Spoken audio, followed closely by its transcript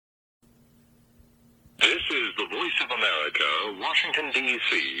America, Washington,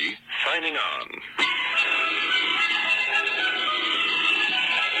 D.C., signing on.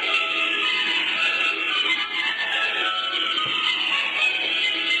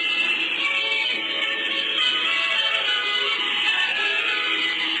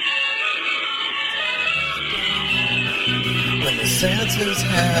 When the senses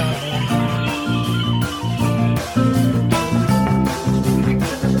have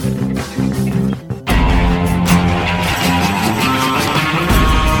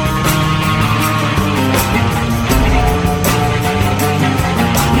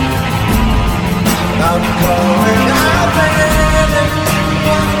I'm going out there,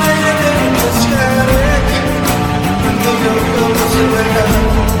 one minute in the static, and the goes around.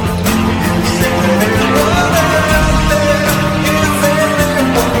 You say what out there, if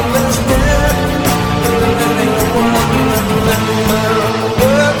anyone listening,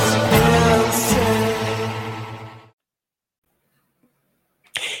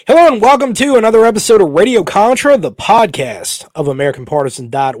 Hello and welcome to another episode of Radio Contra, the podcast of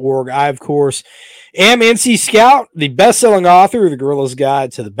AmericanPartisan.org. I, of course, am NC Scout, the best-selling author of The Guerrilla's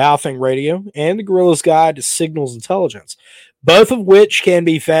Guide to the Baofeng Radio and The Guerrilla's Guide to Signals Intelligence, both of which can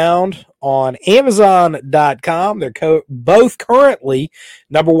be found on Amazon.com. They're both currently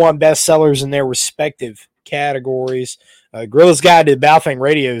number one bestsellers in their respective categories. Guerrilla's Guide to Baofeng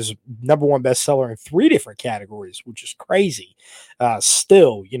Radio is number one bestseller in 3 different categories, which is crazy.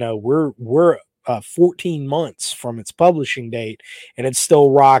 Still, you know, we're 14 months from its publishing date, and it's still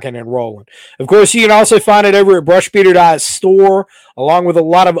rocking and rolling. Of course, you can also find it over at brushbeater.store, along with a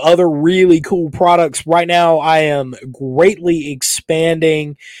lot of other really cool products. Right now, I am greatly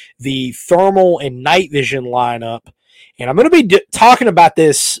expanding the thermal and night vision lineup, and I'm going to be talking about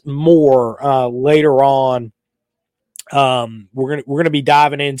this more later on. We're gonna be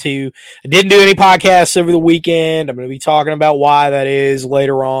diving into. I didn't do any podcasts over the weekend. I'm gonna be talking about why that is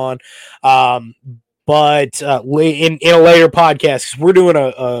later on. But in a later podcast, because we're doing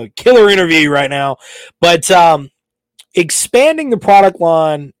a killer interview right now. But expanding the product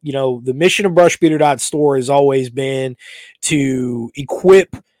line, you know, the mission of brushbeater.store has always been to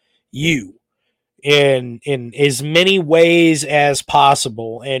equip you in as many ways as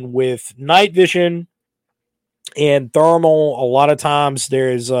possible, and with night vision and thermal, a lot of times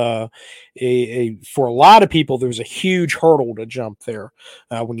there's for a lot of people, there's a huge hurdle to jump there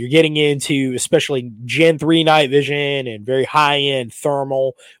when you're getting into especially Gen 3 night vision and very high-end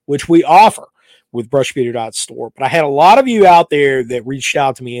thermal, which we offer with brushbeater.store. But I had a lot of you out there that reached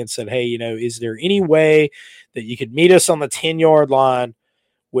out to me and said, hey, you know, is there any way that you could meet us on the 10-yard line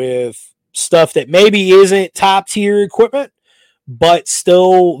with stuff that maybe isn't top-tier equipment, but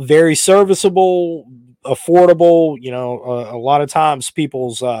still very serviceable, affordable? You know, a lot of times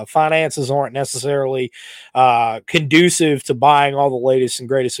people's finances aren't necessarily conducive to buying all the latest and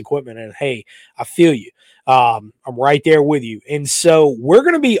greatest equipment. And hey, I feel you. I'm right there with you. And so we're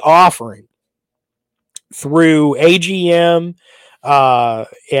going to be offering through AGM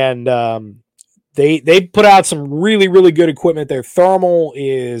and they put out some really, really good equipment. Their thermal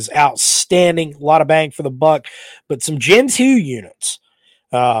is outstanding, a lot of bang for the buck, but some Gen 2 units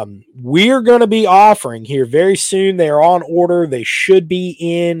we're going to be offering here very soon. They are on order. They should be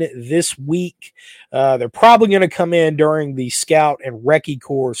in this week. They're probably going to come in during the Scout and Recce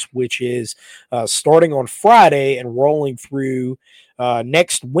course, which is starting on Friday and rolling through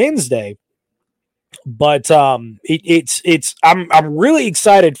next Wednesday. But I'm really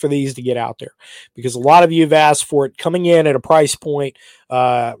excited for these to get out there because a lot of you have asked for it, coming in at a price point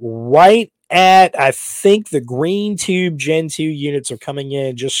right at, I think the green tube Gen 2 units are coming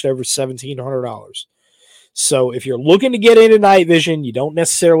in just over $1,700. So if you're looking to get into night vision, you don't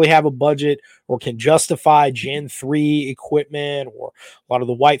necessarily have a budget or can justify Gen 3 equipment or a lot of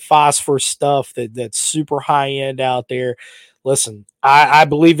the white phosphor stuff that's super high end out there. Listen, I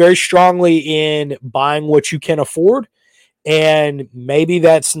believe very strongly in buying what you can afford. And maybe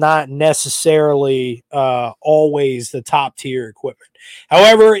that's not necessarily always the top tier equipment.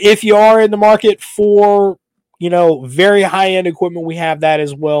 However, if you are in the market for, you know, very high end equipment, we have that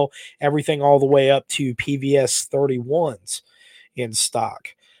as well. Everything all the way up to PVS 31s in stock.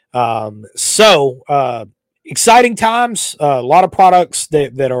 Exciting times, a lot of products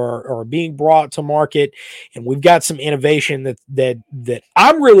that are being brought to market, and we've got some innovation that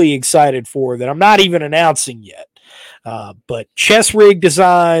I'm really excited for that I'm not even announcing yet. But chest rig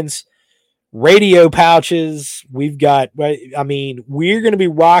designs, radio pouches, we've got, I mean, we're going to be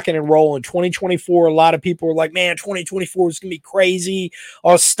rocking and rolling 2024. A lot of people are like, man, 2024 is going to be crazy.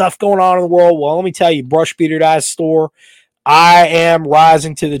 All this stuff going on in the world. Well, let me tell you, Store, I am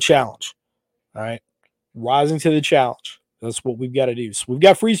rising to the challenge. All right. rising to the challenge. That's what we've got to do. So we've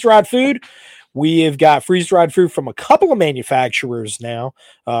got freeze-dried food. We have got freeze-dried food from a couple of manufacturers now.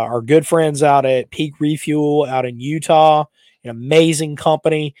 Our good friends out at Peak Refuel out in Utah, an amazing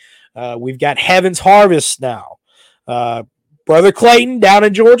company. We've got Heaven's Harvest now. Brother Clayton down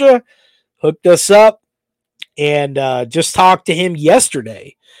in Georgia hooked us up, and just talked to him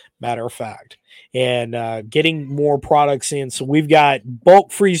yesterday, matter of fact, and getting more products in. So we've got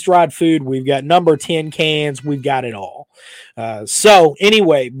bulk freeze-dried food. We've got number 10 cans. We've got it all. So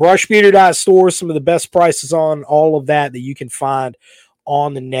anyway, brushbeater.store, some of the best prices on all of that you can find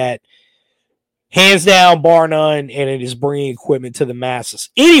on the net. Hands down, bar none, and it is bringing equipment to the masses.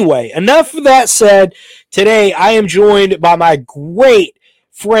 Anyway, enough of that said. Today, I am joined by my great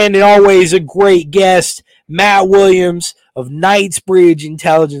friend and always a great guest, Matt Williams of Knightsbridge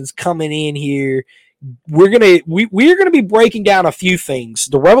Intelligence, coming in here. We're gonna be breaking down a few things.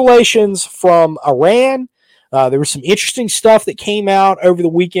 The revelations from Iran. There was some interesting stuff that came out over the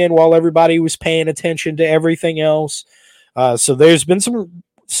weekend while everybody was paying attention to everything else. So there's been some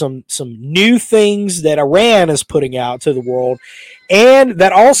new things that Iran is putting out to the world, and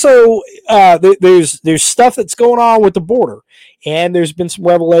that also there's stuff that's going on with the border, and there's been some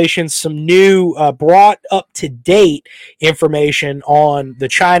revelations, some new brought up to date information on the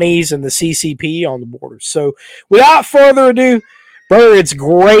Chinese and the CCP on the border. So without further ado, brother, it's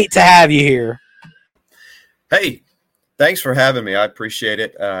great to have you here. Hey, thanks for having me. I appreciate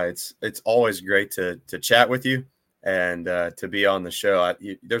it. It's always great to chat with you. And to be on the show.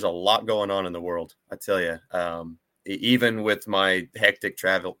 There's a lot going on in the world, I tell you. Even with my hectic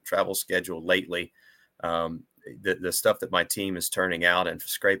travel schedule lately, the stuff that my team is turning out and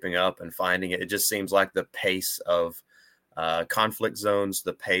scraping up and finding it just seems like the pace of conflict zones,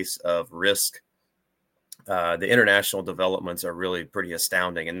 the pace of risk, the international developments are really pretty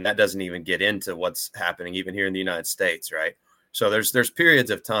astounding. And that doesn't even get into what's happening even here in the United States, right? So there's periods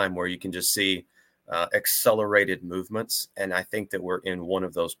of time where you can just see accelerated movements, and I think that we're in one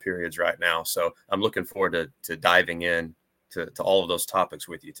of those periods right now. So I'm looking forward to diving in to all of those topics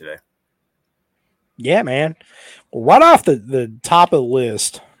with you today. Yeah, man. Well, right off the top of the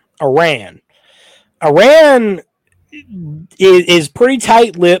list, Iran is pretty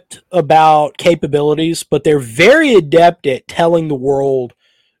tight-lipped about capabilities, but they're very adept at telling the world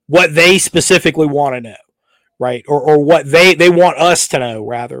what they specifically want to know. Right. Or what they want us to know,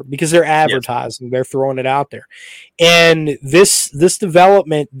 rather, because they're advertising, yes. They're throwing it out there. And this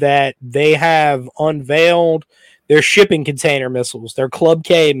development that they have unveiled, their shipping container missiles, their Club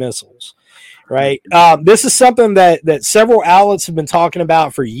K missiles, right? This is something that several outlets have been talking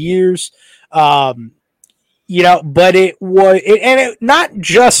about for years. But it not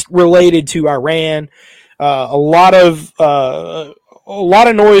just related to Iran. A lot of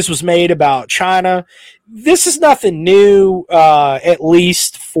noise was made about China. This is nothing new, at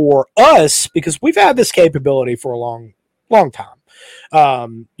least for us, because we've had this capability for a long time.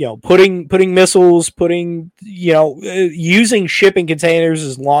 Putting missiles, using shipping containers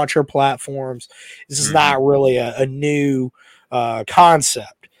as launcher platforms. This is not really a new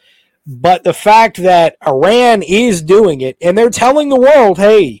concept. But the fact that Iran is doing it, and they're telling the world,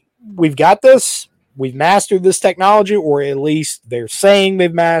 hey, we've got this. We've mastered this technology, or at least they're saying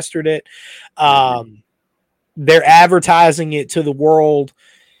they've mastered it. They're advertising it to the world.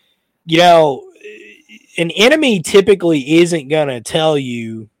 An enemy typically isn't going to tell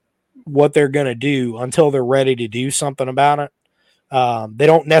you what they're going to do until they're ready to do something about it. They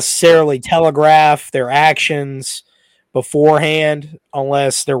don't necessarily telegraph their actions beforehand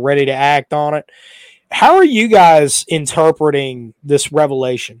unless they're ready to act on it. How are you guys interpreting this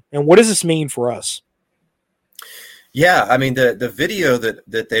revelation, and what does this mean for us? Yeah, I mean, the video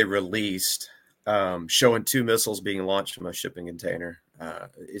that they released showing 2 missiles being launched from a shipping container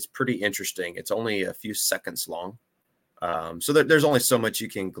is pretty interesting. It's only a few seconds long, so there's only so much you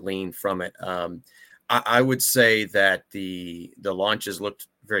can glean from it. I would say that the launches looked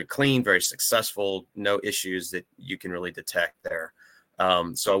very clean, very successful, no issues that you can really detect there.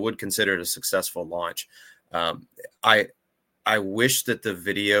 So I would consider it a successful launch. I wish that the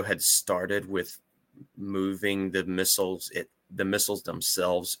video had started with moving the missiles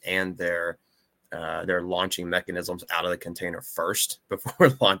themselves and their launching mechanisms out of the container first before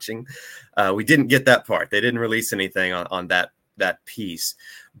launching. We didn't get that part. They didn't release anything on that piece.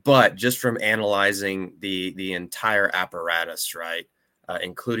 But just from analyzing the entire apparatus, right,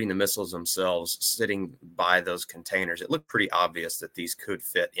 including the missiles themselves sitting by those containers, it looked pretty obvious that these could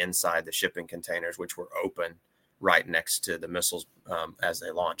fit inside the shipping containers, which were open right next to the missiles as they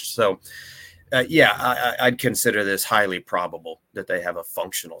launched. So Yeah, I'd consider this highly probable that they have a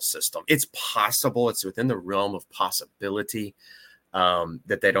functional system. It's possible, it's within the realm of possibility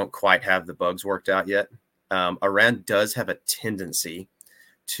that they don't quite have the bugs worked out yet. Iran does have a tendency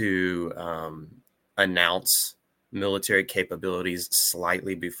to announce military capabilities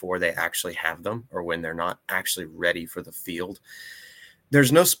slightly before they actually have them, or when they're not actually ready for the field.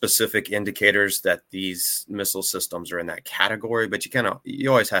 There's no specific indicators that these missile systems are in that category, but you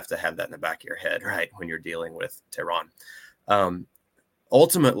always have to have that in the back of your head, right, when you're dealing with Tehran.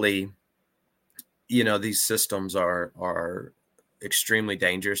 Ultimately, these systems are extremely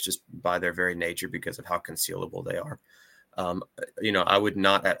dangerous just by their very nature because of how concealable they are. I would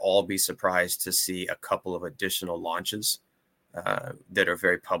not at all be surprised to see a couple of additional launches that are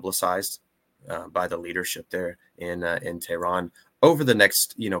very publicized by the leadership there in Tehran over the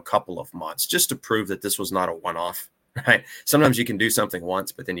next, couple of months, just to prove that this was not a one-off, right? Sometimes you can do something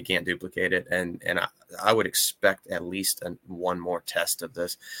once, but then you can't duplicate it. And I would expect at least one more test of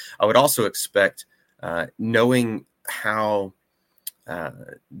this. I would also expect, knowing how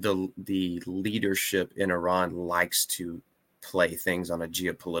the leadership in Iran likes to play things on a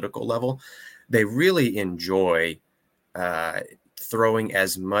geopolitical level, they really enjoy throwing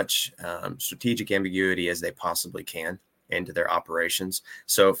as much strategic ambiguity as they possibly can into their operations.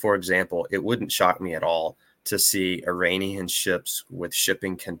 So, for example, it wouldn't shock me at all to see Iranian ships with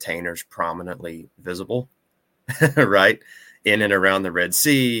shipping containers prominently visible, right, in and around the Red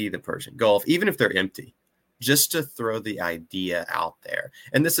Sea, the Persian Gulf, even if they're empty, just to throw the idea out there.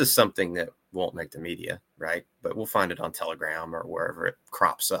 And this is something that won't make the media, right? But we'll find it on Telegram or wherever it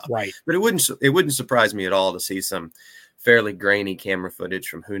crops up. Right. But it wouldn't surprise me at all to see some fairly grainy camera footage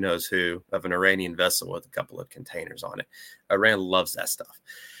from who knows who of an Iranian vessel with a couple of containers on it. Iran loves that stuff.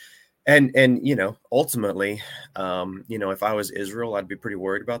 And ultimately, if I was Israel, I'd be pretty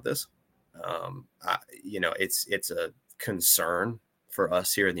worried about this. It's a concern for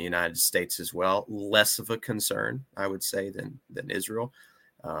us here in the United States as well. Less of a concern, I would say, than Israel.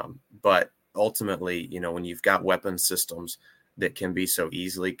 But ultimately, when you've got weapon systems that can be so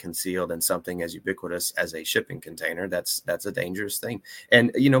easily concealed in something as ubiquitous as a shipping container, that's a dangerous thing.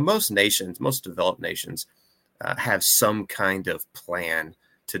 And, most developed nations have some kind of plan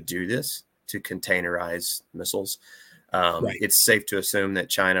to do this, to containerize missiles. Right. It's safe to assume that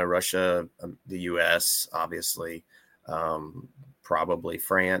China, Russia, the US, obviously, probably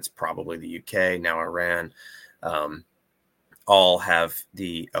France, probably the UK, now Iran, all have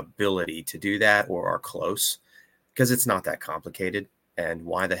the ability to do that or are close, because it's not that complicated. And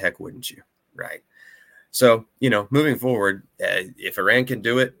why the heck wouldn't you, right? So, moving forward, if Iran can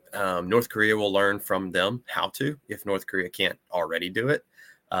do it, North Korea will learn from them how to, if North Korea can't already do it.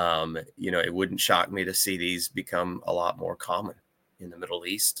 It wouldn't shock me to see these become a lot more common in the Middle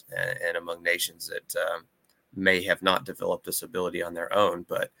East and among nations that may have not developed this ability on their own,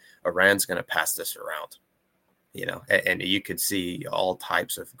 but Iran's going to pass this around, and you could see all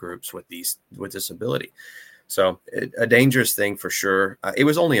types of groups with this ability. So a dangerous thing for sure. It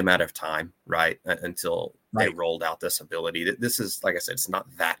was only a matter of time, right, until they rolled out this ability. This is, like I said, it's not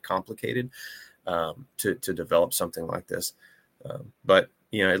that complicated to develop something like this. But,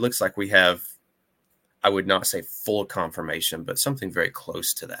 it looks like we have, I would not say full confirmation, but something very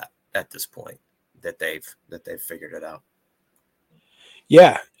close to that at this point, that they've figured it out.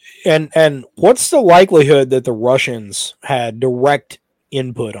 Yeah. And what's the likelihood that the Russians had direct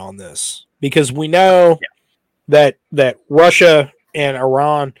input on this? Because we know that Russia and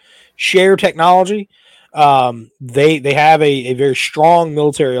Iran share technology. They have a very strong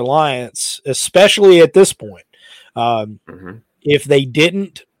military alliance, especially at this point. If they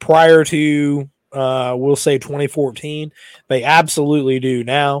didn't prior to, we'll say 2014, they absolutely do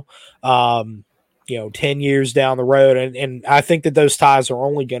now. 10 years down the road. And I think that those ties are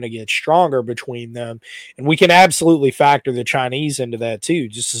only going to get stronger between them. And we can absolutely factor the Chinese into that too,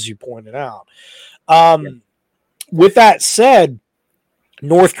 just as you pointed out. With that said,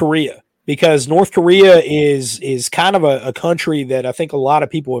 North Korea, because North Korea is kind of a country that I think a lot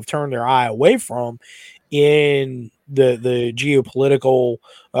of people have turned their eye away from in the geopolitical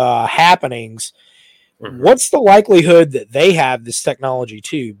happenings. What's the likelihood that they have this technology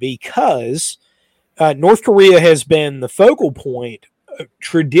too? Because North Korea has been the focal point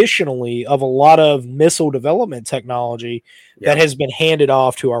traditionally of a lot of missile development technology that has been handed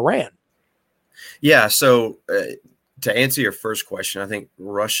off to Iran. Yeah. So to answer your first question, I think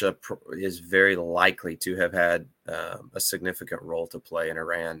Russia is very likely to have had a significant role to play in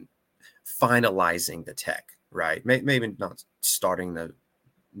Iran finalizing the tech, right? Maybe not starting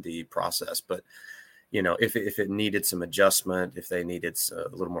the process, but if it needed some adjustment, if they needed a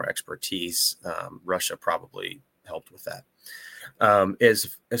little more expertise, Russia probably helped with that.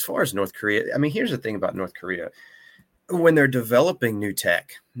 As far as North Korea, I mean, here's the thing about North Korea. When they're developing new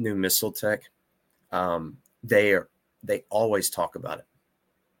tech, new missile tech, they always talk about it.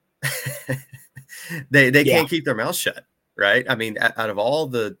 They can't keep their mouth shut, right? I mean, out of all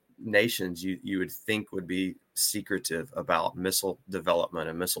the nations you would think would be secretive about missile development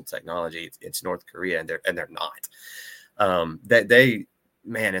and missile technology, it's North Korea, and they're not.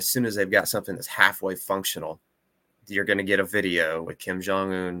 Man, as soon as they've got something that's halfway functional, you're going to get a video with Kim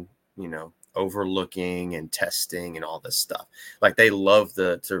Jong-un, overlooking and testing and all this stuff. Like, they love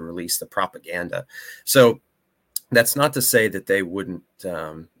to release the propaganda. So that's not to say that they wouldn't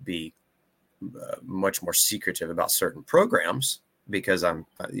be much more secretive about certain programs, because their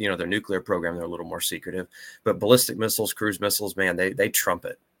nuclear program, they're a little more secretive, but ballistic missiles, cruise missiles, man, they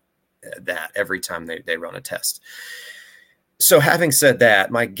trumpet that every time they run a test. So having said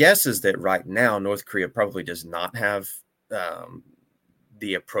that, my guess is that right now, North Korea probably does not have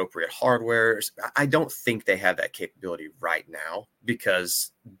the appropriate hardware. I don't think they have that capability right now,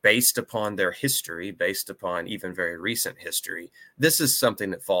 because based upon their history, based upon even very recent history, this is something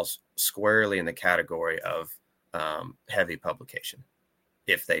that falls squarely in the category of heavy publication.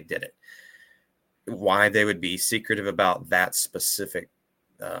 If they did it, why they would be secretive about that specific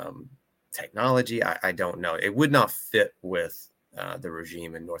technology, I don't know. It would not fit with the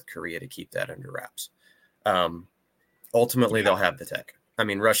regime in North Korea to keep that under wraps. Ultimately, they'll have the tech. I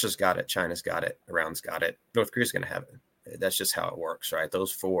mean, Russia's got it, China's got it, Iran's got it, North Korea's going to have it. That's just how it works, right?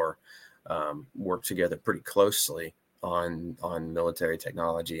 Those four work together pretty closely on military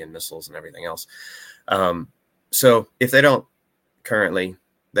technology and missiles and everything else. So if they don't currently,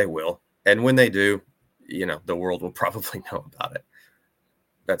 they will. And when they do, the world will probably know about it.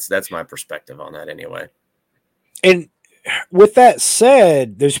 That's my perspective on that anyway. And with that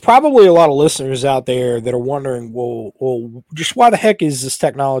said, there's probably a lot of listeners out there that are wondering, well, just why the heck is this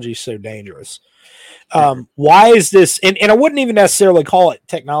technology so dangerous? Why is this? And I wouldn't even necessarily call it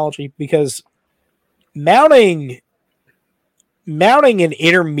technology, because mounting an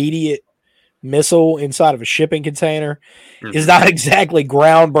intermediate missile inside of a shipping container is not exactly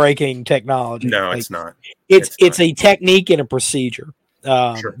groundbreaking technology. No, it's not. It's a technique and a procedure.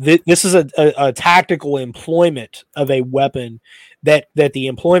 Sure. This is a tactical employment of a weapon that the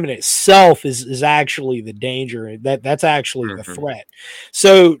employment itself is actually the danger. That's actually the threat.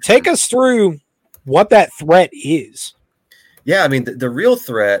 So take us through what that threat is. Yeah, I mean, the real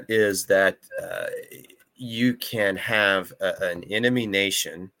threat is that you can have an enemy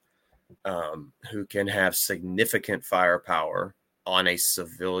nation who can have significant firepower on a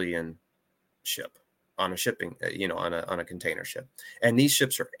civilian ship, on a shipping, on a container ship. And these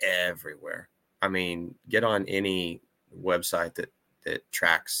ships are everywhere. I mean, get on any website that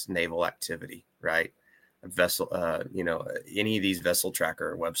tracks naval activity, right? A vessel, any of these vessel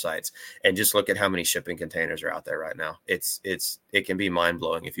tracker websites, and just look at how many shipping containers are out there right now. It can be mind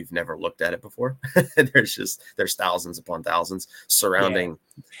blowing if you've never looked at it before. there's thousands upon thousands surrounding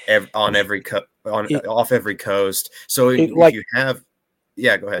off every coast. So if you have,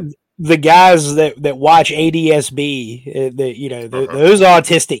 go ahead. The guys that watch ADSB, those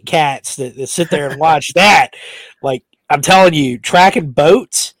autistic cats that sit there and watch that, like, I'm telling you, tracking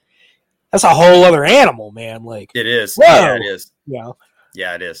boats, that's a whole other animal, man. Like, it is. Whoa. Yeah, it is. Yeah.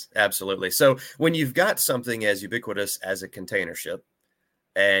 Yeah, it is. Absolutely. So when you've got something as ubiquitous as a container ship,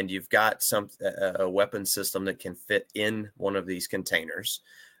 and you've got a weapon system that can fit in one of these containers,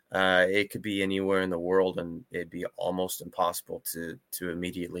 it could be anywhere in the world, and it'd be almost impossible to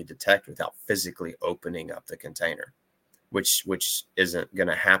immediately detect without physically opening up the container, which isn't going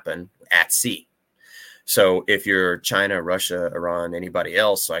to happen at sea. So if you're China, Russia, Iran, anybody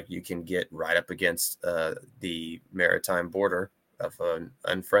else, like, you can get right up against the maritime border of an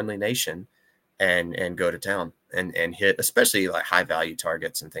unfriendly nation and go to town and hit, especially like high value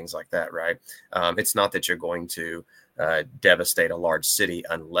targets and things like that, right? It's not that you're going to devastate a large city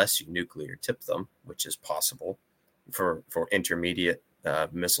unless you nuclear tip them, which is possible for intermediate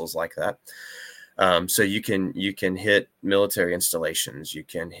missiles like that. So you can hit military installations, you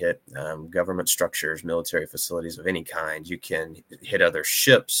can hit government structures, military facilities of any kind. You can hit other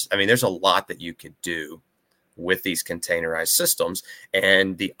ships. I mean, there's a lot that you could do with these containerized systems,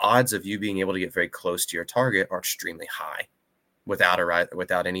 and the odds of you being able to get very close to your target are extremely high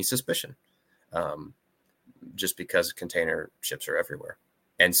without any suspicion, just because container ships are everywhere.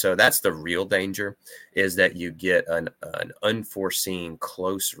 And so that's the real danger, is that you get an unforeseen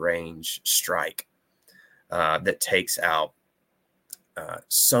close range strike that takes out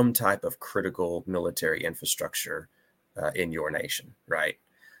some type of critical military infrastructure in your nation, right?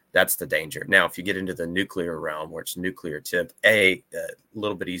 That's the danger. Now, if you get into the nuclear realm where it's nuclear tipped, a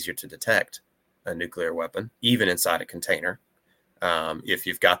little bit easier to detect a nuclear weapon, even inside a container. If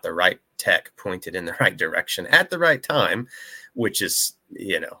you've got the right tech pointed in the right direction at the right time, which is,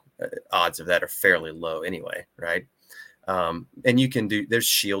 odds of that are fairly low anyway, right? And you can there's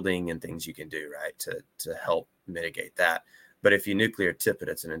shielding and things you can do, right, to help mitigate that. But if you nuclear tip it,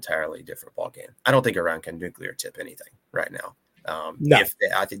 it's an entirely different ballgame. I don't think Iran can nuclear tip anything right now. No.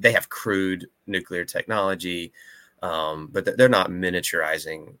 I think they have crude nuclear technology, but they're not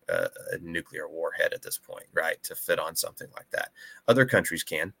miniaturizing a nuclear warhead at this point, right, to fit on something like that. Other countries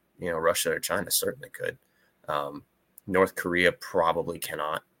can, Russia or China certainly could. North Korea probably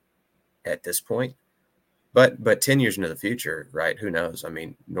cannot at this point. But 10 years into the future, right, who knows? I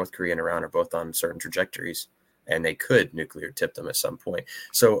mean, North Korea and Iran are both on certain trajectories, and they could nuclear tip them at some point.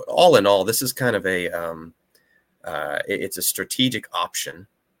 So all in all, this is kind of it's a strategic option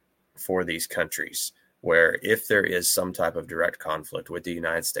for these countries where if there is some type of direct conflict with the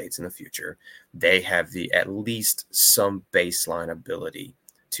United States in the future, they have at least some baseline ability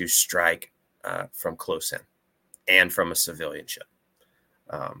to strike from close in and from a civilian ship,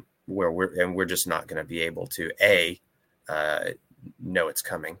 where we're just not going to be able to know it's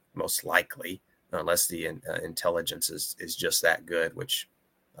coming, most likely, unless the intelligence is just that good, which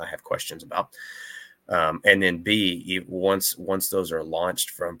I have questions about. And then B, once those are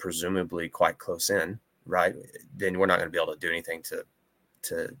launched from presumably quite close in, right, then we're not going to be able to do anything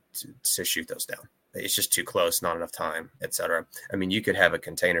to shoot those down. It's just too close, not enough time, etc. I mean, you could have a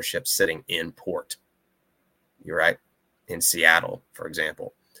container ship sitting in port, you're right, in Seattle, for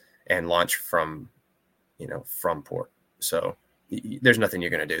example, and launch from port. So there's nothing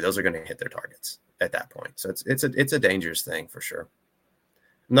you're going to do. Those are going to hit their targets at that point. So it's a dangerous thing for sure.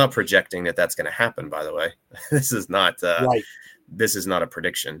 I'm not projecting that that's going to happen, by the way. This is not Right. This is not a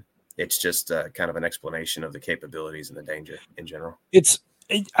prediction. It's just kind of an explanation of the capabilities and the danger in general.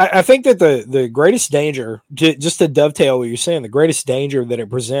 I think that the greatest danger, just to dovetail what you're saying, the greatest danger that it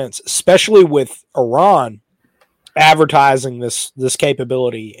presents, especially with Iran advertising this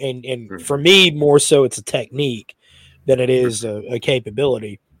capability, and for me, more so it's a technique than it is a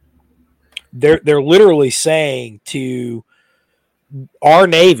capability. They're literally saying to our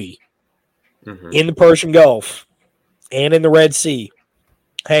Navy in the Persian Gulf and in the Red Sea,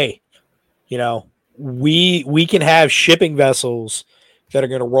 hey, we can have shipping vessels that are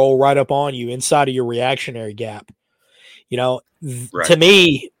going to roll right up on you inside of your reactionary gap. Right. To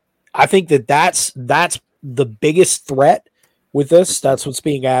me, I think that's the biggest threat with this. That's what's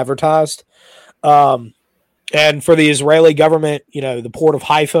being advertised. And for the Israeli government, the port of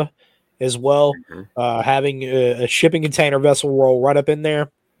Haifa as well, having a shipping container vessel roll right up in there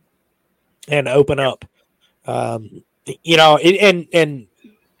and open up. And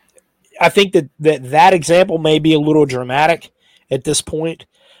I think that example may be a little dramatic at this point.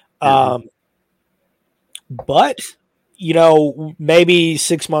 But maybe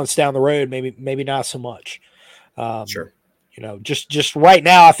 6 months down the road, maybe not so much. Sure. Just right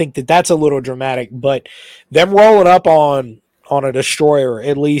now, I think that's a little dramatic, but them rolling up on a destroyer,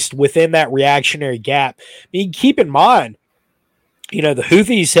 at least within that reactionary gap. I mean, keep in mind, the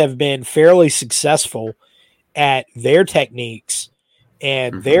Houthis have been fairly successful at their techniques,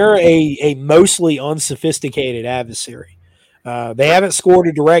 and they're a mostly unsophisticated adversary. They haven't scored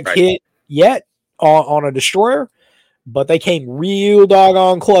a direct hit yet on a destroyer, but they came real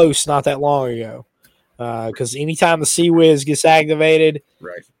doggone close not that long ago. Because anytime the Sea Whiz gets activated,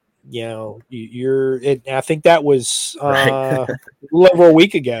 right, I think that was a little over a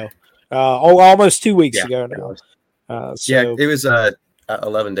week ago, almost 2 weeks ago now. It was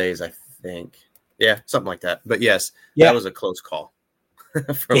 11 days, I think. Yeah, something like that. But yes, that was a close call.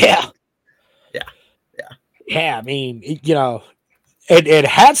 I mean, and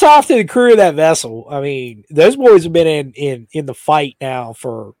hats off to the crew of that vessel. I mean, those boys have been in the fight now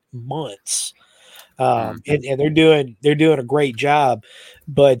for months. And they're doing a great job,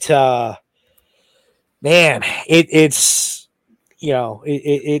 but man, it's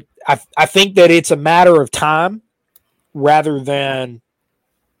I think that it's a matter of time rather than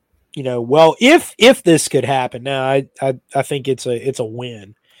if this could happen. Now I think it's a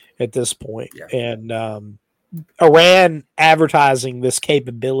win at this point. And Iran advertising this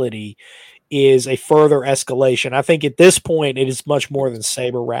capability is a further escalation. I think at this point it is much more than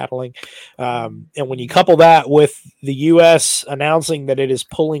saber rattling. And when you couple that with the U.S. announcing that it is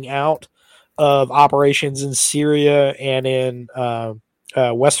pulling out of operations in Syria and in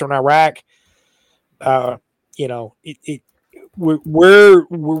Western Iraq, we're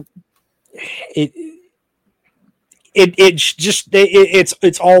it,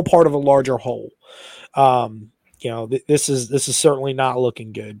 it's all part of a larger whole. This is certainly not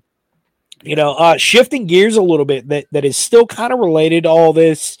looking good. Shifting gears a little bit, that is still kind of related to all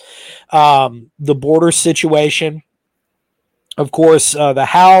this, the border situation. Of course, the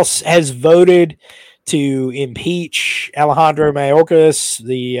House has voted to impeach Alejandro Mayorkas,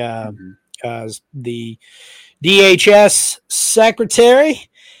 the DHS secretary.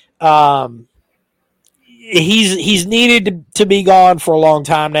 He's needed to be gone for a long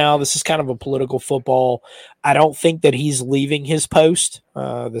time now. This is kind of a political football. I don't think that he's leaving his post.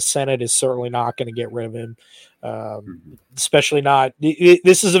 The Senate is certainly not going to get rid of him, especially not.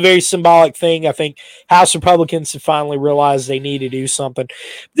 This is a very symbolic thing. I think House Republicans have finally realized they need to do something.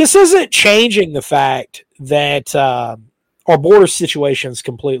 This isn't changing the fact that our border situation is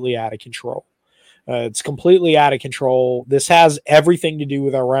completely out of control. It's completely out of control. This has everything to do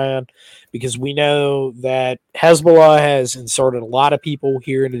with Iran, because we know that Hezbollah has inserted a lot of people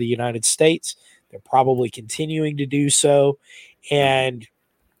here into the United States. They're probably continuing to do so. And,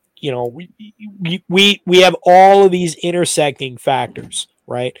 we have all of these intersecting factors,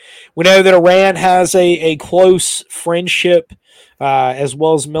 right? We know that Iran has a close friendship as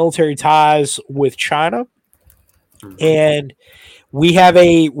well as military ties with China. And we have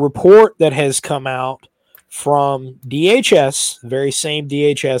a report that has come out from DHS, the very same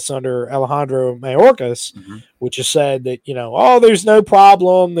DHS under Alejandro Mayorkas, which has said that, there's no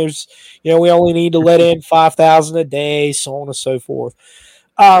problem. There's, we only need to let in 5,000 a day, so on and so forth.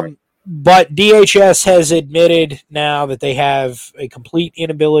 Right. But DHS has admitted now that they have a complete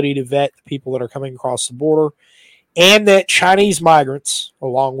inability to vet the people that are coming across the border, and that Chinese migrants,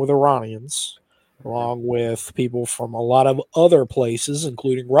 along with Iranians, along with people from a lot of other places,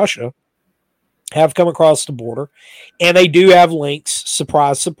 including Russia, have come across the border. And they do have links,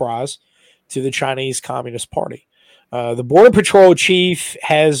 surprise, surprise, to the Chinese Communist Party. The Border Patrol chief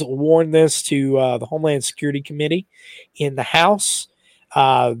has warned this to the Homeland Security Committee in the House.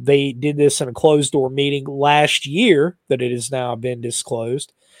 They did this in a closed-door meeting last year that it has now been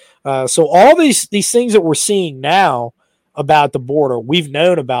disclosed. So all these things that we're seeing now about the border, we've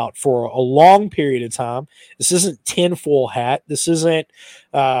known about for a long period of time. This isn't tinfoil hat. This isn't,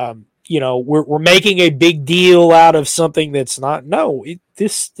 we're making a big deal out of something that's not. No,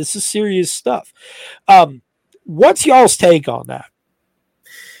 this is serious stuff. What's y'all's take on that?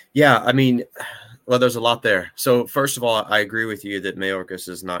 Yeah, well, there's a lot there. So first of all, I agree with you that Mayorkas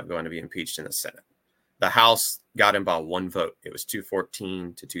is not going to be impeached in the Senate. The House got him by one vote. It was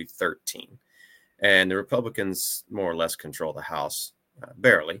 214 to 213. And the Republicans more or less control the House,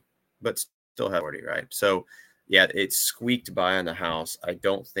 barely, but still have majority, right? So, yeah, it's squeaked by in the House. I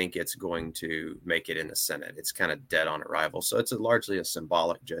don't think it's going to make it in the Senate. It's kind of dead on arrival. So it's largely a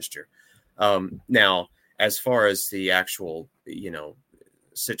symbolic gesture. Now, as far as the actual,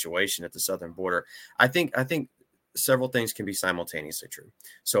 situation at the southern border, I think several things can be simultaneously true.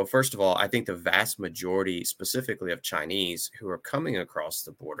 So first of all, I think the vast majority, specifically of Chinese who are coming across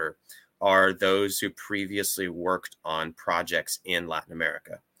the border, are those who previously worked on projects in Latin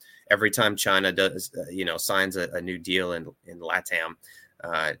America. Every time China does, signs a new deal in LATAM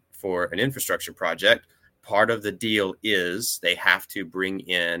for an infrastructure project, part of the deal is they have to bring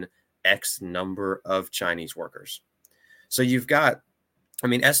in X number of Chinese workers. So you've got,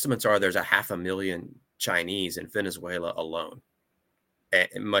 estimates are there's 500,000 Chinese in Venezuela alone,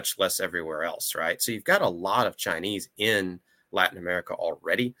 and much less everywhere else, right? So you've got a lot of Chinese in Latin America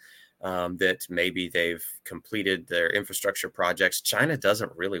already. That maybe they've completed their infrastructure projects. China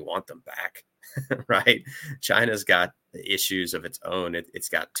doesn't really want them back, right? China's got issues of its own. It's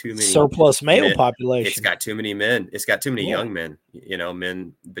got too many surplus male population. It's got too many men. It's got too many young men,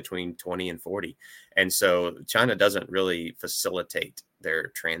 men between 20 and 40. And so China doesn't really facilitate their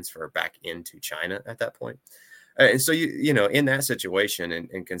transfer back into China at that point. And so, in that situation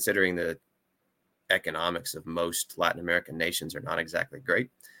and considering the economics of most Latin American nations are not exactly great,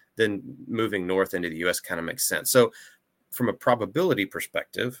 then moving north into the U.S. kind of makes sense. So from a probability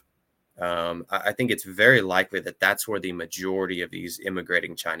perspective, I think it's very likely that that's where the majority of these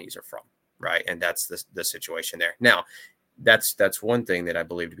immigrating Chinese are from, right? And that's the situation there. Now, that's one thing that I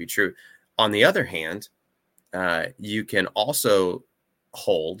believe to be true. On the other hand, you can also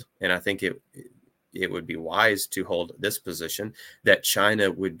hold, and I think it would be wise to hold this position, that China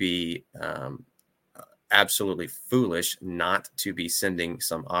would be absolutely foolish not to be sending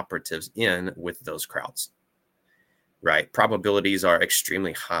some operatives in with those crowds, right? Probabilities are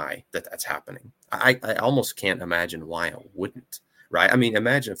extremely high that that's happening. I almost can't imagine why it wouldn't, right?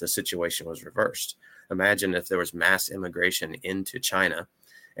 Imagine if the situation was reversed. Imagine if there was mass immigration into China,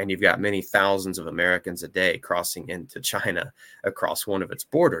 and you've got many thousands of Americans a day crossing into China across one of its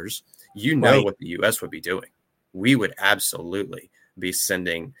borders. You know Right. what the U.S. would be doing. We would absolutely be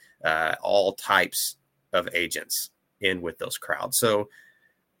sending all types of agents in with those crowds. So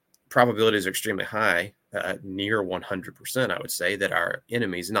probabilities are extremely high, near 100%, I would say, that our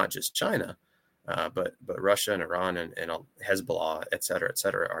enemies, not just China, but Russia and Iran and Hezbollah, et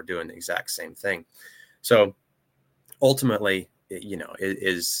cetera, are doing the exact same thing. So ultimately,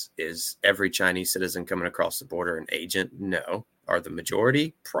 is every Chinese citizen coming across the border an agent? No. Are the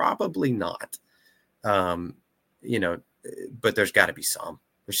majority? Probably not. But there's got to be some.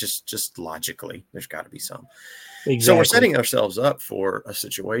 There's just logically, there's got to be some. Exactly. So we're setting ourselves up for a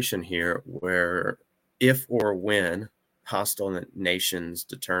situation here where if or when hostile nations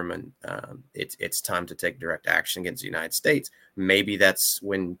determine it's time to take direct action against the United States, maybe that's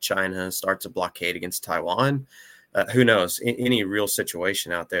when China starts a blockade against Taiwan. Who knows? Any real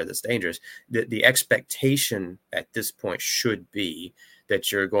situation out there that's dangerous. The expectation at this point should be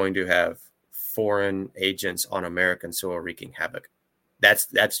that you're going to have foreign agents on American soil wreaking havoc.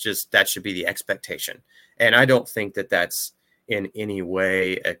 That should be the expectation. And I don't think that that's in any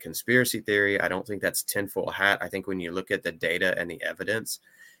way a conspiracy theory. I don't think that's tinfoil hat. I think when you look at the data and the evidence,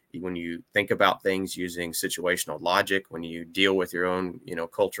 when you think about things using situational logic, when you deal with your own,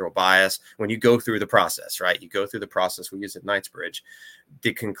 cultural bias, when you go through the process, right? You go through the process we use at Knightsbridge,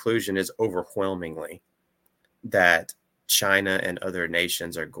 the conclusion is overwhelmingly that China and other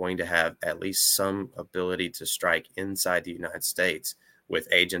nations are going to have at least some ability to strike inside the United States with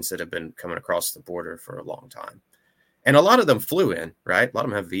agents that have been coming across the border for a long time. And a lot of them flew in, right? A lot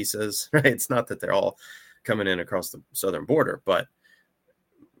of them have visas, right? It's not that they're all coming in across the southern border, but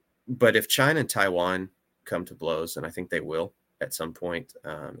if China and Taiwan come to blows, and I think they will at some point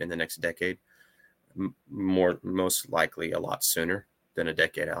in the next decade, most likely a lot sooner than a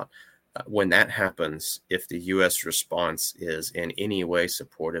decade out. When that happens, if the U.S. response is in any way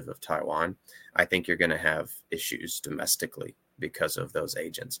supportive of Taiwan, I think you're going to have issues domestically because of those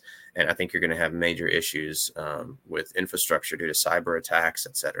agents. And I think you're going to have major issues with infrastructure due to cyber attacks,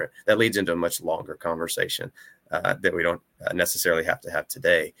 et cetera. That leads into a much longer conversation that we don't necessarily have to have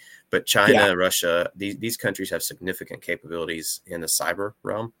today. But China, Russia, these countries have significant capabilities in the cyber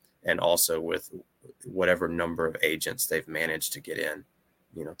realm, and also with whatever number of agents they've managed to get in,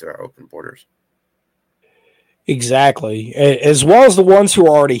 through our open borders. Exactly. As well as the ones who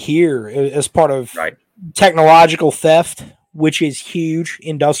are already here as part of technological theft, which is huge,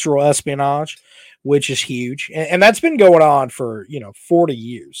 industrial espionage, which is huge. And that's been going on for, 40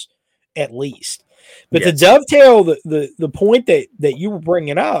 years at least. But to dovetail the point that you were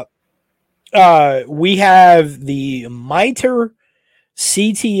bringing up, we have the MITRE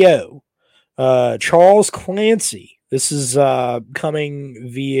CTO, Charles Clancy. This is coming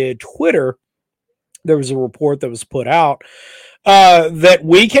via Twitter. There was a report that was put out that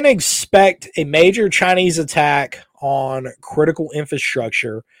we can expect a major Chinese attack on critical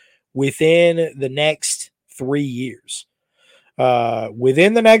infrastructure within the next 3 years.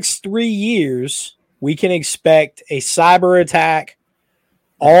 Within the next 3 years, we can expect a cyber attack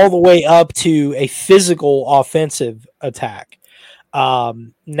all the way up to a physical offensive attack.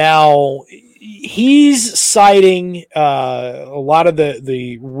 Now, he's citing a lot of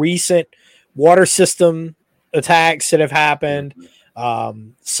the recent water system attacks that have happened,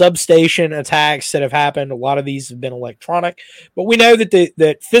 substation attacks that have happened. A lot of these have been electronic, but we know that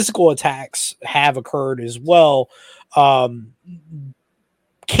that physical attacks have occurred as well.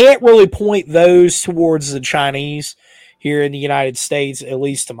 Can't really point those towards the Chinese here in the United States, at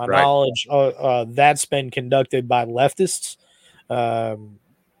least to my knowledge. That's been conducted by leftists.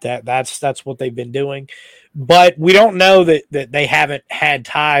 That's what they've been doing, but we don't know that they haven't had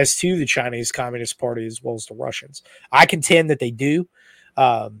ties to the Chinese Communist Party as well as the Russians. I contend that they do.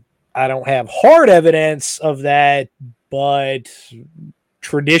 I don't have hard evidence of that, but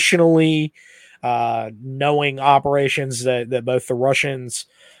traditionally, knowing operations that both the Russians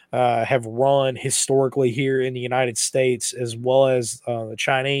have run historically here in the United States as well as the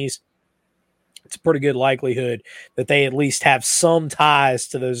Chinese, it's a pretty good likelihood that they at least have some ties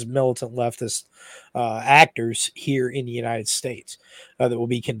to those militant leftist actors here in the United States that will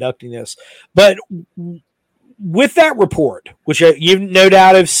be conducting this. But with that report, which you no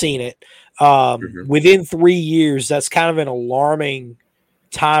doubt have seen it, within 3 years, that's kind of an alarming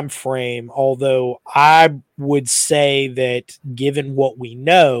time frame, although I would say that given what we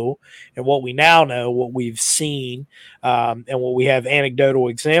know and what we now know, what we've seen, and what we have anecdotal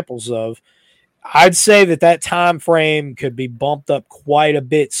examples of, I'd say that time frame could be bumped up quite a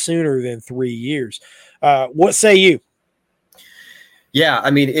bit sooner than 3 years. What say you? Yeah,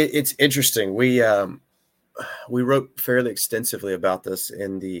 I mean, it's interesting. We wrote fairly extensively about this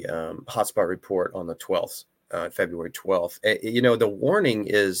in the hotspot report on the 12th, February 12th. The warning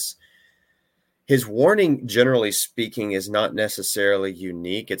is, his warning, generally speaking, is not necessarily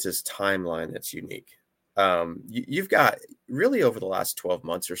unique. It's his timeline that's unique. You've got really over the last 12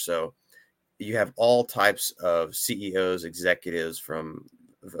 months or so, you have all types of CEOs, executives from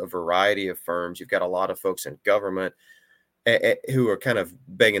a variety of firms. You've got a lot of folks in government who are kind of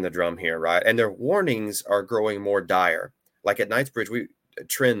banging the drum here, right? And their warnings are growing more dire. Like at Knightsbridge,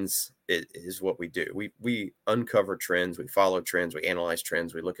 trends is what we do. We uncover trends, we follow trends, we analyze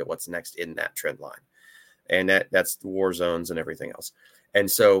trends, we look at what's next in that trend line, and that's the war zones and everything else. And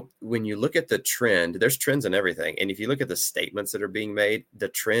so when you look at the trend, there's trends in everything. And if you look at the statements that are being made, the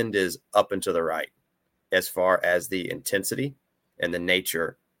trend is up and to the right as far as the intensity and the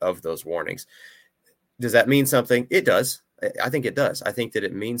nature of those warnings. Does that mean something? It does. I think it does. I think that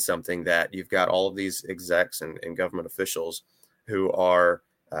it means something that you've got all of these execs and government officials who are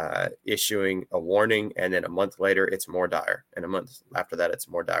issuing a warning, and then a month later it's more dire, and a month after that it's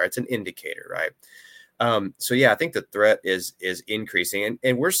more dire. It's an indicator, right? So yeah, I think the threat is increasing,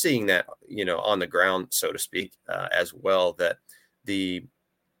 and we're seeing that on the ground, so to speak, as well. That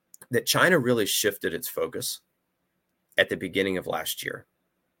China really shifted its focus at the beginning of last year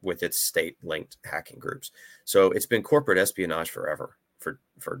with its state-linked hacking groups. So it's been corporate espionage forever, for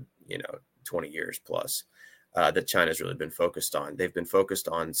 20 years plus, that China's really been focused on. They've been focused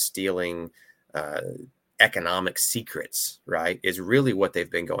on stealing economic secrets, right? Is really what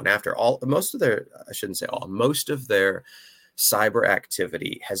they've been going after. Most of their cyber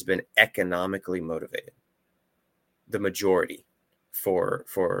activity has been economically motivated. The majority for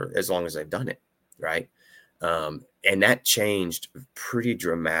as long as they've done it, right? And that changed pretty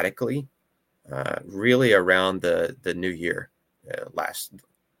dramatically, really around the new year,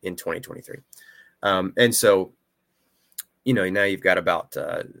 in 2023. And so, now you've got about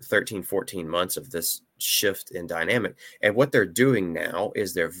 13, 14 months of this shift in dynamic. And what they're doing now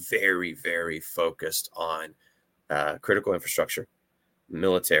is they're very, very focused on critical infrastructure,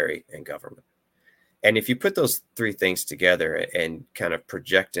 military, and government. And if you put those three things together and kind of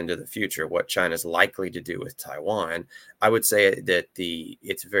project into the future what China's likely to do with Taiwan, I would say that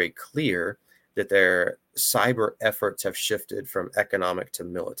it's very clear that their cyber efforts have shifted from economic to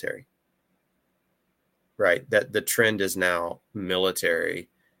military. Right, that the trend is now military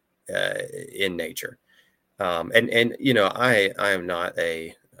in nature, and I am not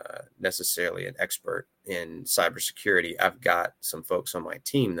necessarily an expert in cybersecurity. I've got some folks on my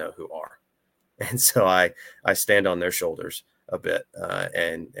team though who are, and so I stand on their shoulders a bit,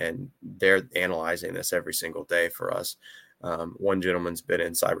 and they're analyzing this every single day for us. One gentleman's been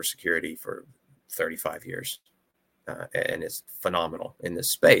in cybersecurity for 35 years. And it's phenomenal in this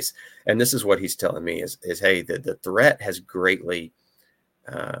space. And this is what he's telling me is hey, the threat has greatly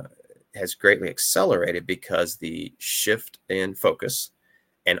accelerated because the shift in focus,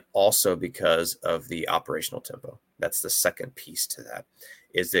 and also because of the operational tempo. That's the second piece to that,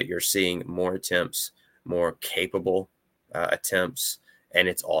 is that you're seeing more attempts, more capable attempts, and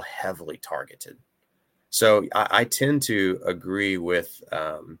it's all heavily targeted. So I tend to agree with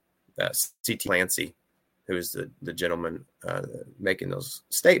C.T. Clancy, who is the gentleman making those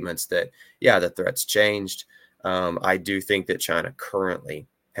statements, that, yeah, the threat's changed. I do think that China currently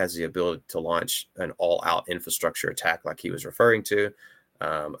has the ability to launch an all-out infrastructure attack like he was referring to.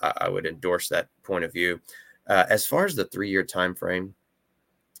 I would endorse that point of view. As far as the 3-year time frame,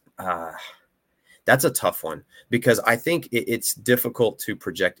 that's a tough one, because I think it's difficult to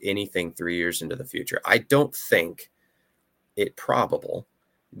project anything 3 years into the future. I don't think it probable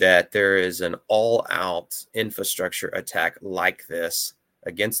that there is an all-out infrastructure attack like this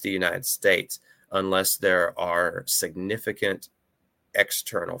against the United States unless there are significant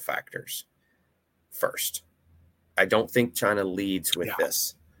external factors first. I don't think China leads with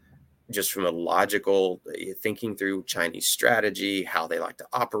this. Just from a logical thinking through Chinese strategy, how they like to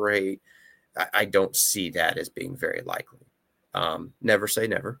operate, I don't see that as being very likely. Never say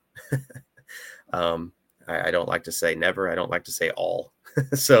never. I don't like to say never. I don't like to say all.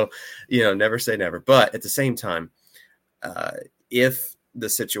 So, never say never. But at the same time, if the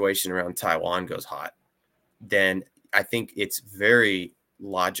situation around Taiwan goes hot, then I think it's very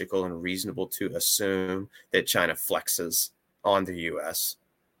logical and reasonable to assume that China flexes on the U.S.,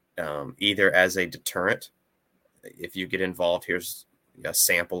 either as a deterrent. If you get involved, here's a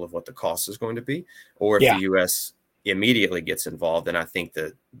sample of what the cost is going to be. Or if the U.S. immediately gets involved, then I think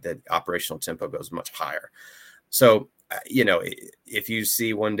that operational tempo goes much higher. So, if you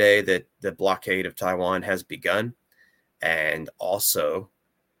see one day that the blockade of Taiwan has begun, and also,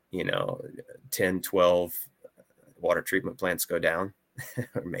 10, 12 water treatment plants go down,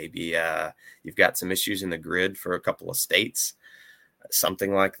 or maybe you've got some issues in the grid for a couple of states,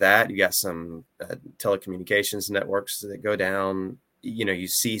 something like that. You got some telecommunications networks that go down. You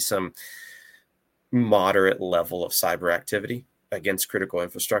see some moderate level of cyber activity against critical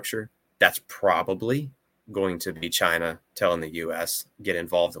infrastructure. That's probably going to be China telling the U.S. get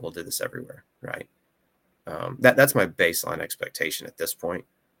involved, and we'll do this everywhere, right? That's my baseline expectation at this point.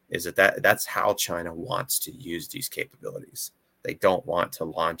 Is that's how China wants to use these capabilities. They don't want to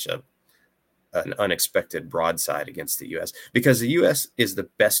launch an unexpected broadside against the U.S. because the U.S. is the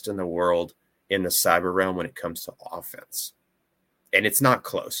best in the world in the cyber realm when it comes to offense. And it's not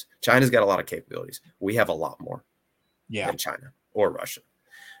close. China's got a lot of capabilities. We have a lot more than China or Russia.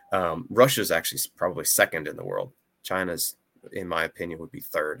 Russia's actually probably second in the world. China's, in my opinion, would be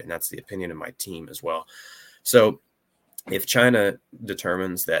third. And that's the opinion of my team as well. So if China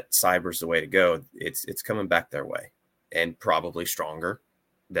determines that cyber is the way to go, it's coming back their way, and probably stronger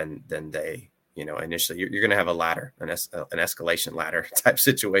than they, initially. You're going to have a ladder, an escalation ladder type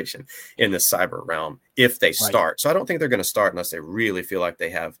situation in the cyber realm if they start. So I don't think they're going to start unless they really feel like they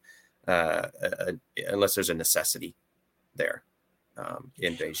have, unless there's a necessity there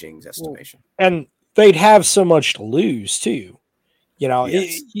in Beijing's estimation. And they'd have so much to lose too.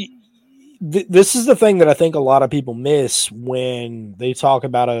 Yes. This is the thing that I think a lot of people miss when they talk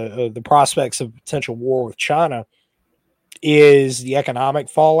about the prospects of potential war with China is the economic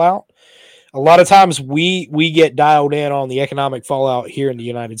fallout. A lot of times we get dialed in on the economic fallout here in the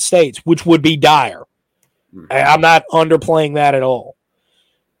United States, which would be dire. I'm not underplaying that at all.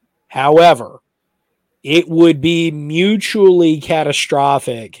 However, it would be mutually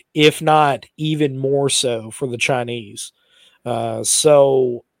catastrophic, if not even more so, for the Chinese.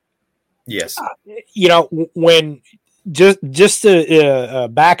 Yes, when just to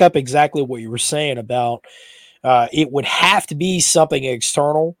back up exactly what you were saying about it would have to be something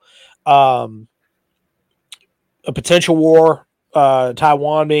external, a potential war,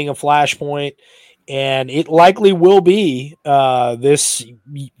 Taiwan being a flashpoint, and it likely will be this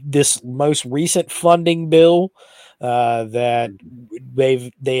most recent funding bill that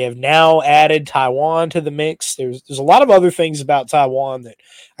they have now added Taiwan to the mix. There's a lot of other things about Taiwan that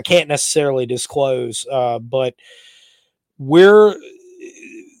I can't necessarily disclose, but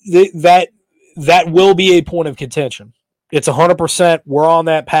that will be a point of contention. It's 100%. We're on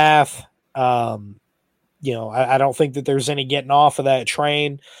that path. I don't think that there's any getting off of that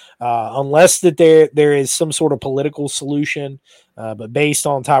train unless that there is some sort of political solution. But based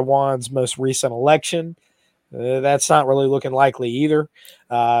on Taiwan's most recent election, that's not really looking likely either.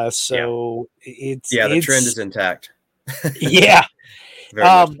 The trend is intact. Yeah. Very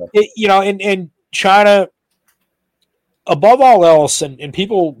much so. And China, above all else, and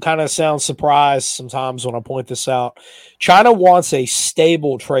people kind of sound surprised sometimes when I point this out, China wants a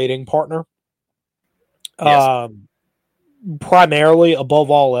stable trading partner. Yes. Primarily,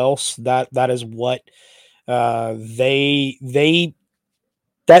 above all else, that is what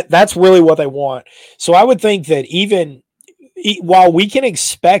that's really what they want. So I would think that even while we can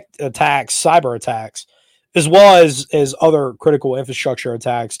expect attacks, cyber attacks, as well as other critical infrastructure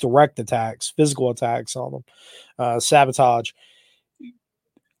attacks, direct attacks, physical attacks on them, sabotage,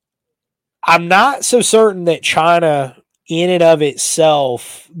 I'm not so certain that China in and of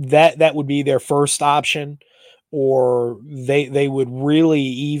itself that would be their first option, or they would really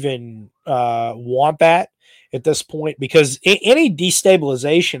even want that at this point, because any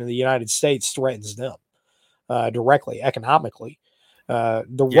destabilization of the United States threatens them directly, economically.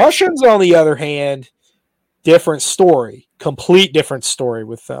 Russians, on the other hand, different story, complete different story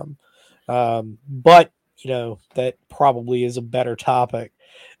with them. But that probably is a better topic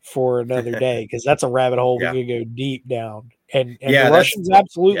for another day, because that's a rabbit hole we could go deep down. And the Russians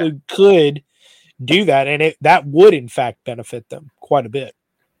absolutely could do that, and that would in fact benefit them quite a bit.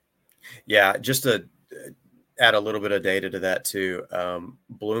 Yeah, just to add a little bit of data to that too.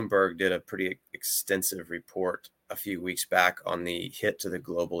 Bloomberg did a pretty extensive report a few weeks back on the hit to the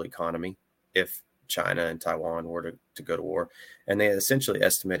global economy if China and Taiwan were to go to war, and they essentially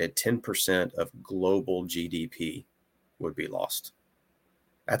estimated 10% of global GDP would be lost.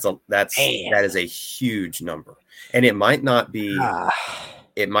 That is a huge number, and it might not be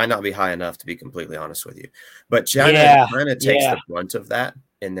high enough, to be completely honest with you. But China takes the brunt of that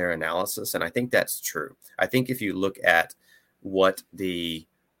in their analysis, and I think that's true. I think if you look at what the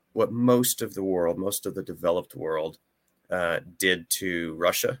what most of the world, most of the developed world, did to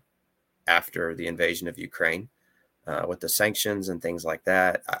Russia after the invasion of Ukraine, with the sanctions and things like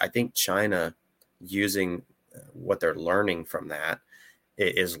that. I think China, using what they're learning from that,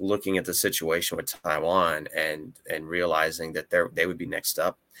 is looking at the situation with Taiwan and realizing that they would be next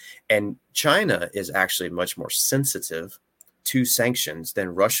up. And China is actually much more sensitive to sanctions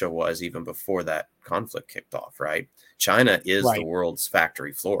than Russia was even before that conflict kicked off, right? China is the world's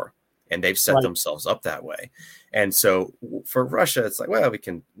factory floor, and they've set themselves up that way. And so for Russia, it's like, well, we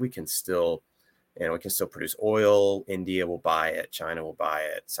can still, we can still produce oil. India will buy it. China will buy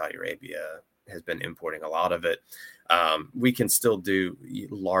it. Saudi Arabia has been importing a lot of it. We can still do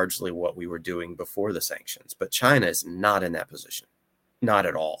largely what we were doing before the sanctions, but China is not in that position, not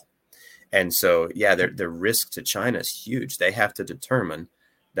at all. And so, yeah, the risk to China is huge. They have to determine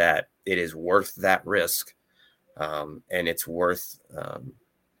that it is worth that risk, and it's worth,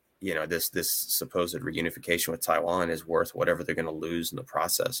 this supposed reunification with Taiwan is worth whatever they're going to lose in the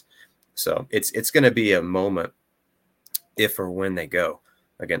process. So it's going to be a moment, if or when they go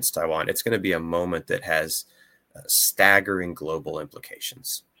against Taiwan, it's going to be a moment that has staggering global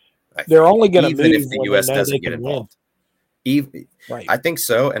implications. They're only going to even if the U.S. doesn't get involved. Right. I think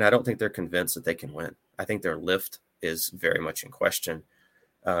so, and I don't think they're convinced that they can win. I think their lift is very much in question.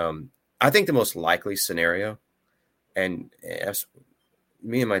 I think the most likely scenario, and as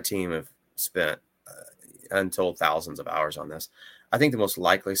me and my team have spent untold thousands of hours on this, I think the most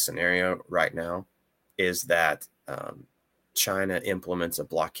likely scenario right now is that China implements a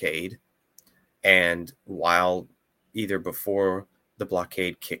blockade, and while either before the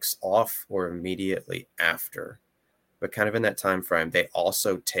blockade kicks off or immediately after, but kind of in that time frame, they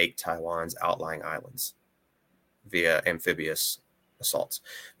also take Taiwan's outlying islands via amphibious assaults,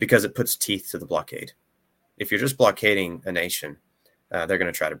 because it puts teeth to the blockade. If you're just blockading a nation, they're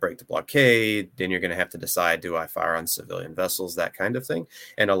going to try to break the blockade. Then you're going to have to decide, do I fire on civilian vessels, that kind of thing.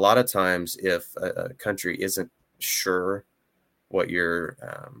 And a lot of times, if a country isn't sure what you're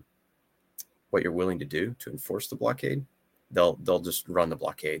willing to do to enforce the blockade, they'll just run the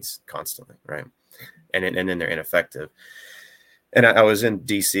blockades constantly, right? And then they're ineffective. And I was in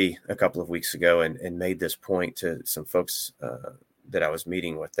DC a couple of weeks ago and made this point to some folks that I was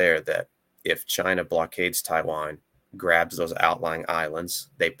meeting with there, that if China blockades Taiwan, grabs those outlying islands,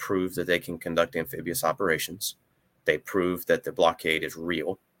 they prove that they can conduct amphibious operations. They prove that the blockade is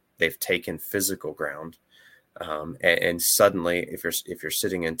real. They've taken physical ground. And suddenly, if you're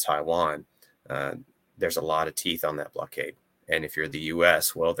sitting in Taiwan, there's a lot of teeth on that blockade. And if you're the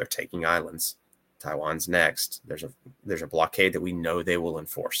U.S., well, they're taking islands. Taiwan's next. There's a blockade that we know they will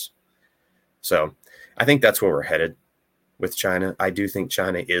enforce. So I think that's where we're headed with China. I do think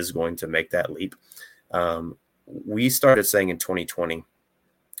China is going to make that leap. We started saying in 2020,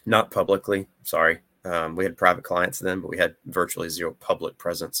 not publicly, sorry. We had private clients then, but we had virtually zero public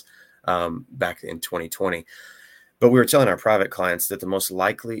presence back in 2020. But we were telling our private clients that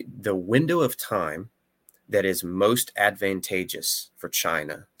the window of time that is most advantageous for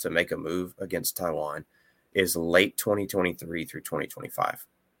China to make a move against Taiwan is late 2023 through 2025.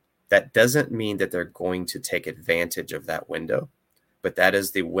 That doesn't mean that they're going to take advantage of that window, but that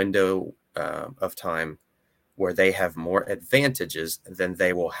is the window of time where they have more advantages than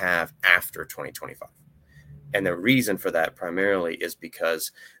they will have after 2025. And the reason for that primarily is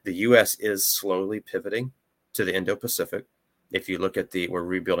because the U.S. is slowly pivoting to the Indo-Pacific. If you look at we're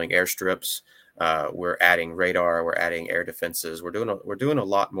rebuilding airstrips, we're adding radar, we're adding air defenses. We're doing a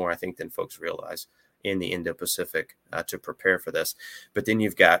lot more, I think, than folks realize in the Indo-Pacific to prepare for this. But then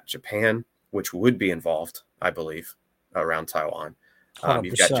you've got Japan, which would be involved, I believe, around Taiwan.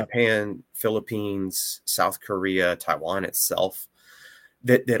 You've got Japan, Philippines, South Korea, Taiwan itself,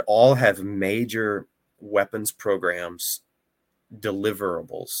 that all have major weapons programs,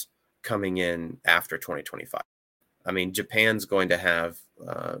 deliverables coming in after 2025. I mean, Japan's going to have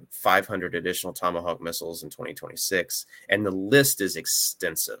 500 additional Tomahawk missiles in 2026, and the list is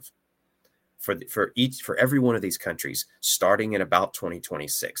extensive for every one of these countries, starting in about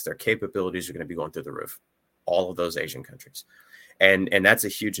 2026. Their capabilities are going to be going through the roof, all of those Asian countries. And that's a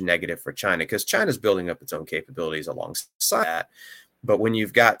huge negative for China, because China's building up its own capabilities alongside that. But when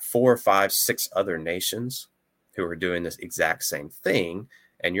you've got 4, 5, 6 other nations who are doing this exact same thing,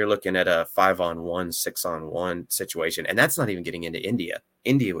 and you're looking at a 5-on-1, 6-on-1 situation, and that's not even getting into India.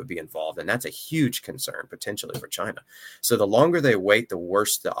 India would be involved, and that's a huge concern potentially for China. So the longer they wait, the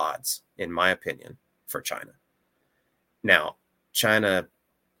worse the odds, in my opinion, for China. Now, China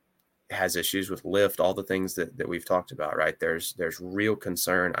has issues with lift, all the things that we've talked about, right? There's real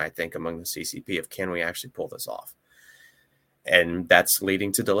concern, I think, among the CCP of, can we actually pull this off? And that's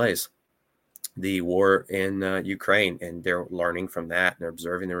leading to delays. The war in Ukraine, and they're learning from that, and they're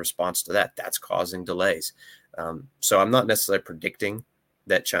observing the response to that. That's causing delays. So I'm not necessarily predicting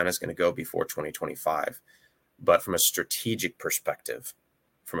that China's going to go before 2025, but from a strategic perspective,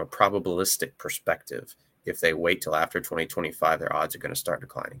 from a probabilistic perspective, if they wait till after 2025, their odds are going to start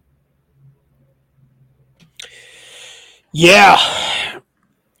declining. Yeah.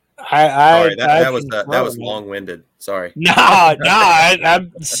 Sorry, that was long-winded. Sorry.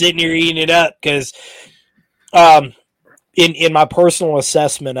 I'm sitting here eating it up because in my personal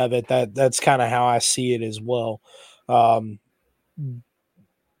assessment of it, that's kind of how I see it as well. They're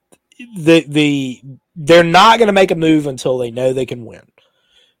not going to make a move until they know they can win.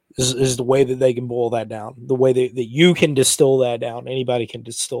 Is the way that they can boil that down. The way that you can distill that down. Anybody can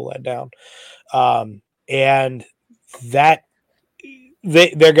distill that down. And that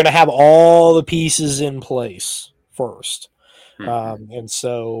they're going to have all the pieces in place first. And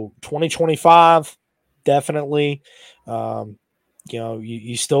so 2025, definitely,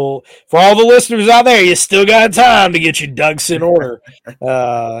 you still, for all the listeners out there, you still got time to get your ducks in order.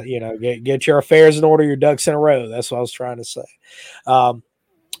 Get your affairs in order, your ducks in a row. That's what I was trying to say.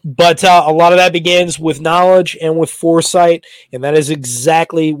 But a lot of that begins with knowledge and with foresight, and that is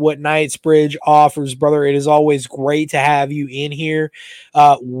exactly what Knightsbridge offers, brother. It is always great to have you in here.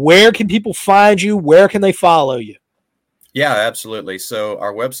 Where can people find you? Where can they follow you? Yeah, absolutely. So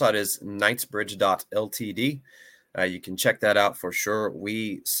our website is knightsbridge.ltd. You can check that out for sure.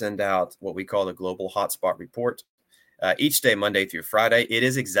 We send out what we call the Global Hotspot Report each day, Monday through Friday. It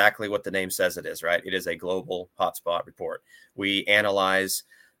is exactly what the name says it is, right? It is a global hotspot report. We analyze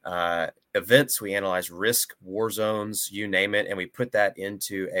events, we analyze risk, war zones, you name it, and we put that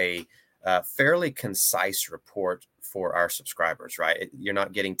into a fairly concise report for our subscribers, right? You're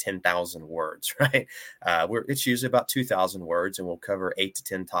not getting 10,000 words, right? It's usually about 2,000 words, and we'll cover 8 to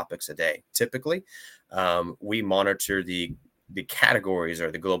 10 topics a day. Typically, we monitor the categories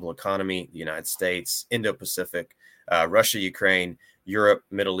are the global economy, the United States, Indo-Pacific, Russia, Ukraine, Europe,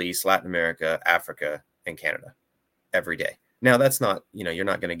 Middle East, Latin America, Africa, and Canada every day. Now, that's not, you're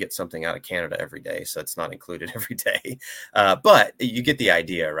not going to get something out of Canada every day, so it's not included every day. But you get the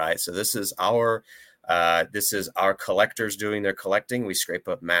idea, right? So this is our collectors doing their collecting. We scrape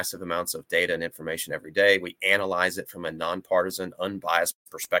up massive amounts of data and information every day. We analyze it from a nonpartisan, unbiased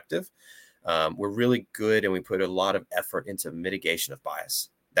perspective. We're really good, and we put a lot of effort into mitigation of bias.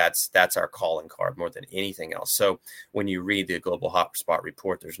 That's our calling card more than anything else. So when you read the Global Hotspot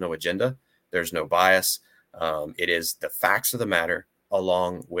Report, there's no agenda, there's no bias. It is the facts of the matter,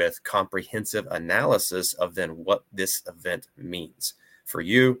 along with comprehensive analysis of then what this event means for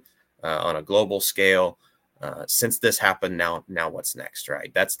you on a global scale. Since this happened, now what's next,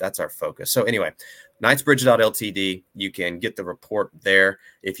 right? That's our focus. So anyway, knightsbridge.ltd, you can get the report there.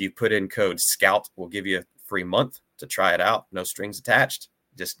 If you put in code SCOUT, we'll give you a free month to try it out. No strings attached.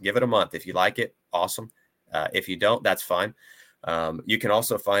 Just give it a month. If you like it, awesome. If you don't, that's fine. You can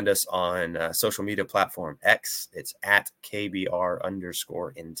also find us on social media platform X. It's at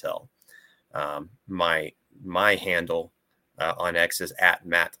KBR_Intel. My handle on X is at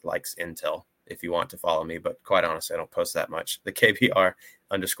Matt Likes Intel, if you want to follow me, but quite honestly, I don't post that much. The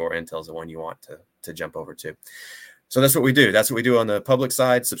KBR_Intel is the one you want to jump over to. So that's what we do. That's what we do on the public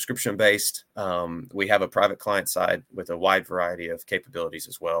side, subscription-based. We have a private client side with a wide variety of capabilities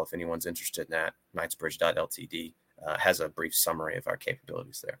as well. If anyone's interested in that, knightsbridge.ltd has a brief summary of our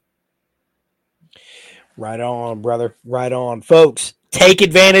capabilities there. Right on, brother. Right on. Folks, take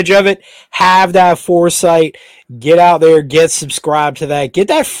advantage of it. Have that foresight. Get out there. Get subscribed to that. Get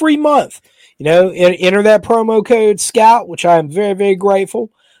that free month. Enter that promo code SCOUT, which I am very, very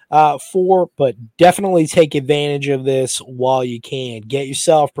grateful for, but definitely take advantage of this while you can. Get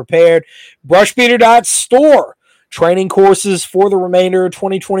yourself prepared. Brushbeater.store. Training courses for the remainder of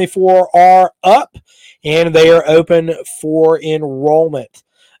 2024 are up, and they are open for enrollment.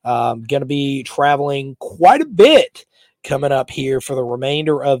 Going to be traveling quite a bit coming up here for the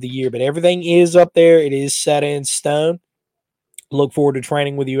remainder of the year, but everything is up there. It is set in stone. Look forward to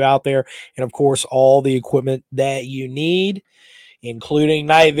training with you out there, and of course, all the equipment that you need, including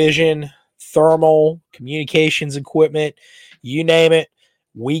night vision, thermal, communications equipment, you name it,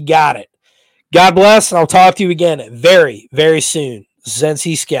 we got it. God bless, and I'll talk to you again very, very soon.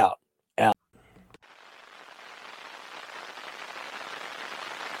 Zency Scout.